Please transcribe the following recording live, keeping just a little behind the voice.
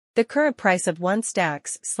The current price of one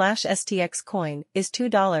Stacks/STX coin is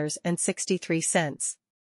 $2.63.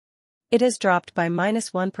 It has dropped by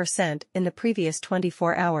 -1% in the previous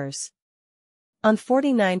 24 hours. On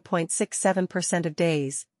 49.67% of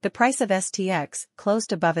days, the price of STX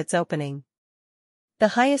closed above its opening. The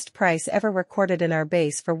highest price ever recorded in our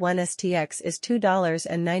base for one STX is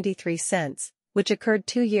 $2.93, which occurred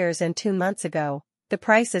 2 years and 2 months ago. The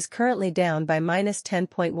price is currently down by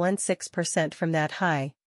 -10.16% from that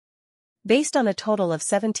high. Based on a total of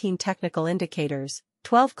 17 technical indicators,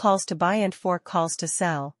 12 calls to buy and 4 calls to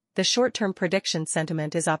sell, the short-term prediction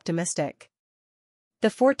sentiment is optimistic. The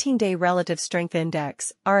 14-day Relative Strength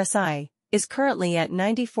Index, RSI, is currently at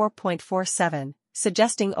 94.47,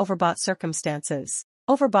 suggesting overbought circumstances.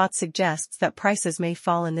 Overbought suggests that prices may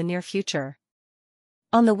fall in the near future.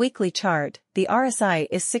 On the weekly chart, the RSI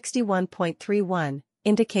is 61.31,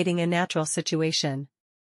 indicating a natural situation.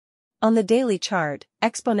 On the daily chart,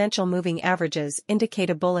 exponential moving averages indicate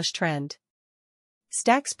a bullish trend.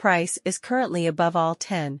 Stacks price is currently above all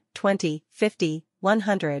 10, 20, 50,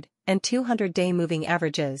 100, and 200-day moving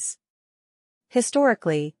averages.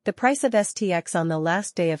 Historically, the price of STX on the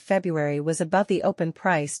last day of February was above the open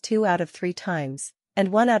price 2 out of 3 times,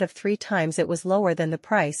 and 1 out of 3 times it was lower than the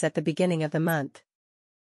price at the beginning of the month.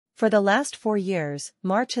 For the last 4 years,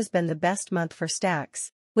 March has been the best month for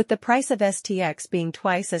Stacks, with the price of STX being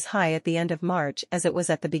twice as high at the end of March as it was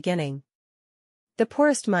at the beginning. The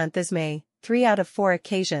poorest month is May. 3 out of 4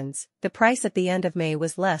 occasions, the price at the end of May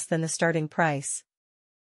was less than the starting price.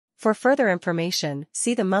 For further information,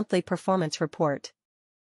 see the monthly performance report.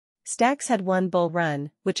 Stacks had one bull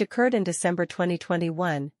run, which occurred in December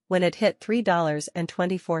 2021, when it hit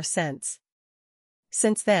 $3.24.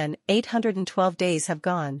 Since then, 812 days have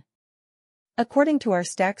gone. According to our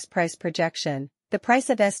Stacks price projection, the price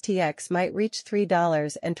of STX might reach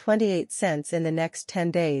 $3.28 in the next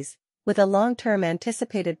 10 days, with a long-term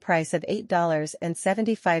anticipated price of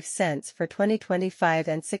 $8.75 for 2025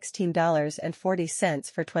 and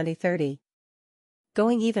 $16.40 for 2030.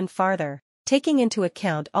 Going even farther, taking into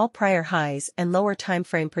account all prior highs and lower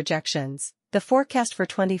timeframe projections, the forecast for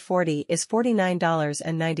 2040 is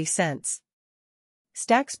 $49.90.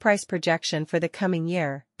 Stacks price projection for the coming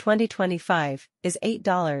year, 2025, is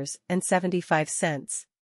 $8.75.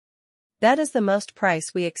 That is the most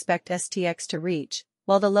price we expect STX to reach,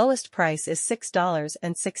 while the lowest price is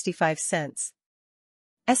 $6.65.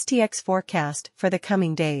 STX forecast for the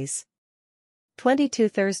coming days. 22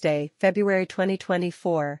 Thursday, February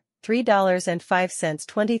 2024, $3.05.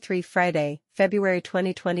 23 Friday, February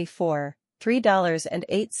 2024,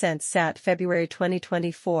 $3.08. Sat February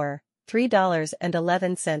 2024,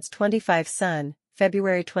 $3.11. 25 Sun,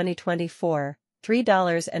 February 2024,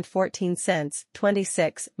 $3.14.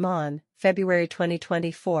 26 Mon, February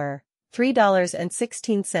 2024,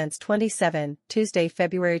 $3.16. 27 Tuesday,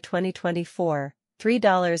 February 2024,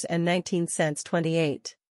 $3.19.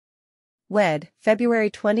 28 Wed, February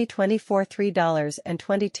 2024,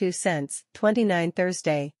 $3.22. 29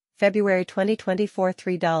 Thursday, February 2024,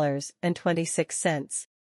 $3.26.